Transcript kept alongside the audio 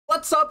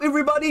What's up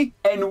everybody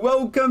and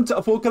welcome to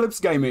Apocalypse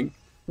Gaming.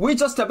 We're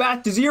just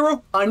about to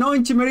zero a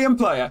 90 million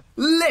player.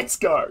 Let's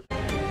go!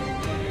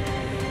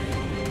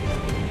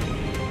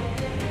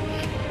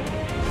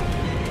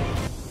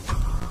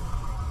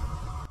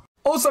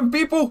 Awesome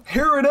people,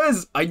 here it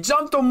is. I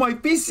jumped on my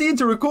PC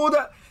to record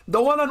it.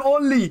 The one and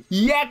only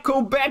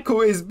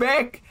Apocalypce is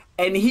back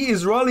and he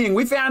is rallying.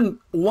 We found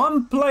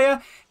one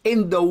player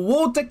in the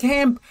water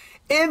camp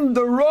in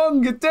the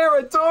wrong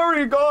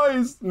territory,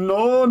 guys.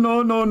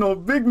 No,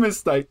 big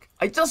mistake.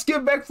 I just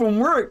came back from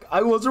work.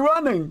 I was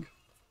running.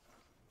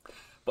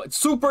 But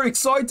super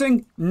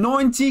exciting,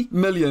 90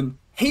 million.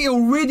 He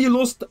already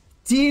lost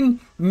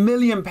 10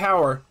 million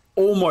power.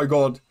 Oh my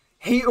god.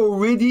 He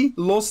already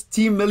lost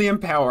 10 million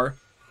power.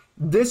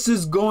 This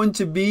is going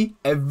to be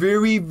a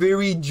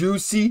very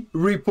juicy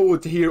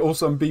report here,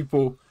 awesome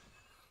people.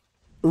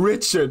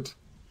 Richard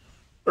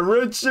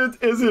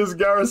is his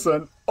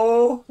garrison.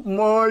 Oh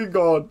my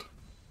god.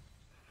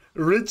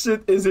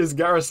 Richard is his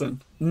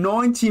garrison.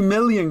 90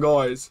 million,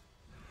 guys.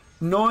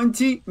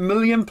 90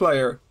 million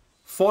player.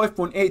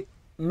 5.8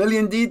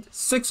 million deed.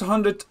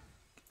 600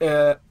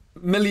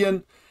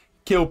 million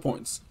kill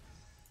points.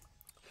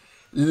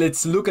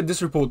 Let's look at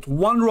this report.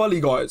 One rally,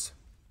 guys.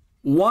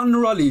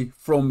 One rally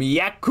from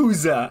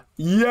Yakuza.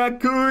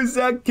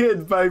 Yakuza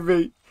kid,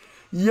 baby.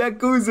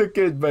 Yakuza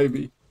kid,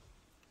 baby.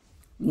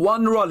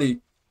 One rally.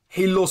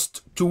 He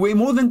lost to way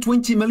more than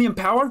 20 million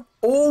power.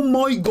 Oh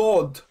my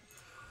god.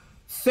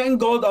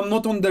 Thank god I'm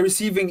not on the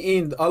receiving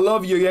end. I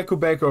love you,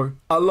 Apocalypce.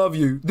 I love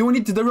you. Do we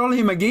need to rally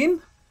him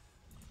again?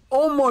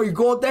 Oh my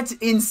god, that's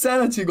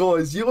insanity,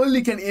 guys. You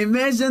only can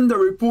imagine the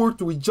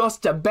report we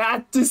just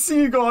about to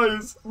see,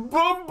 guys.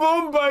 Boom,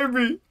 boom,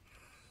 baby.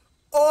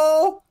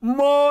 Oh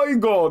my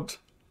god.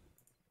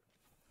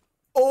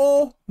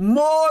 Oh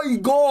my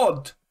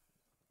god.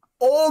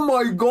 Oh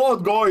my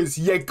god, guys.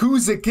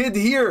 Yakuza kid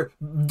here.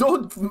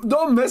 Don't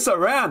mess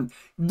around.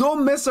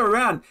 Don't mess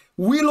around.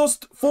 We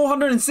lost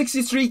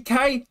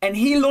 463k and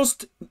he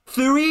lost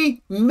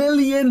 3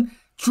 million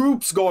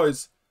troops,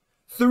 guys.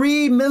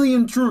 3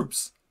 million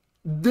troops.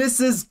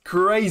 This is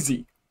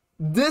crazy.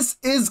 This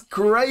is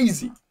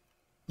crazy.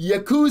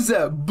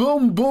 Yakuza,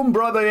 boom, boom,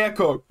 brother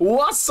Echo.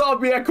 What's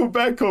up,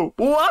 Apocalypce?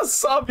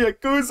 What's up,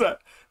 Yakuza?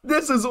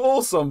 This is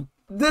awesome.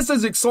 This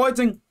is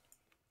exciting.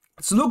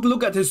 So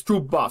look at his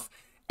troop buff.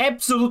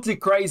 Absolutely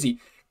crazy.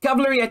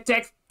 Cavalry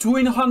attack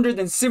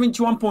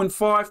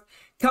 271.5.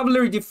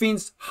 Cavalry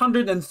defense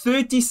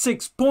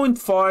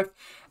 136.5.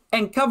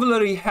 And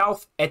cavalry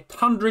health at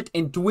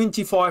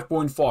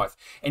 125.5.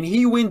 And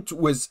he went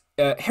with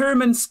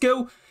Herman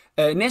skill.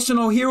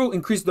 National hero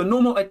increased the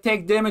normal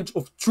attack damage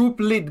of troop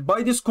led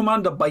by this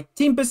commander by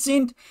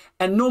 10%,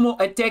 and normal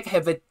attack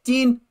have a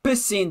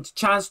 10%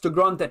 chance to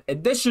grant an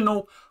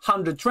additional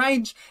 100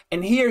 range.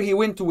 And here he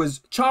went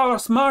with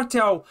Charles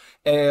Martel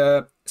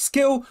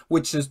skill,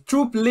 which is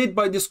troop led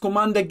by this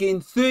commander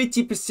gain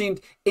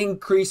 30%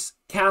 increase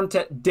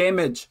counter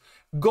damage.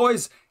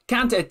 Guys,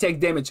 counter attack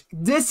damage.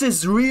 This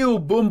is real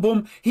boom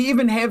boom. He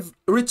even have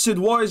Richard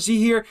YG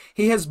here.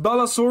 He has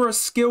Balasaurus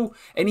skill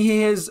and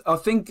he has, I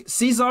think,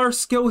 Caesar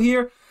skill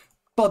here.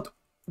 But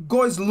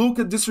guys, look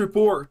at this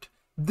report.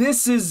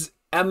 This is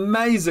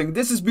amazing.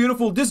 This is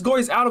beautiful. This guy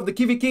is out of the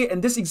KVK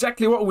and this is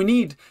exactly what we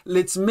need.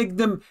 Let's make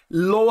them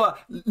lower.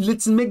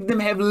 Let's make them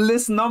have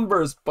less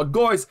numbers. But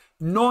guys,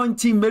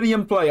 90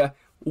 million player.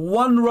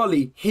 One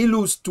rally. He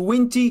lose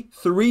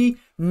 23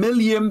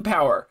 million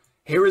power.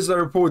 Here is the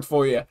report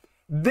for you.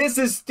 This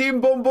is Team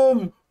Boom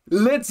Boom.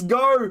 Let's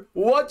go.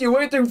 What you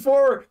waiting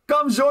for?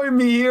 Come join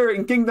me here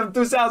in Kingdom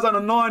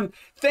 2009.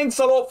 Thanks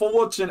a lot for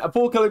watching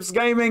Apocalypse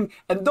Gaming.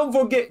 And don't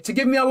forget to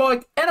give me a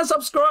like and a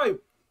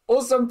subscribe.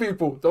 Awesome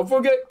people. Don't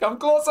forget, come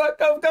closer.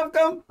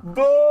 Come.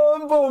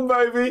 Boom, boom,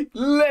 baby.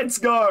 Let's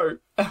go.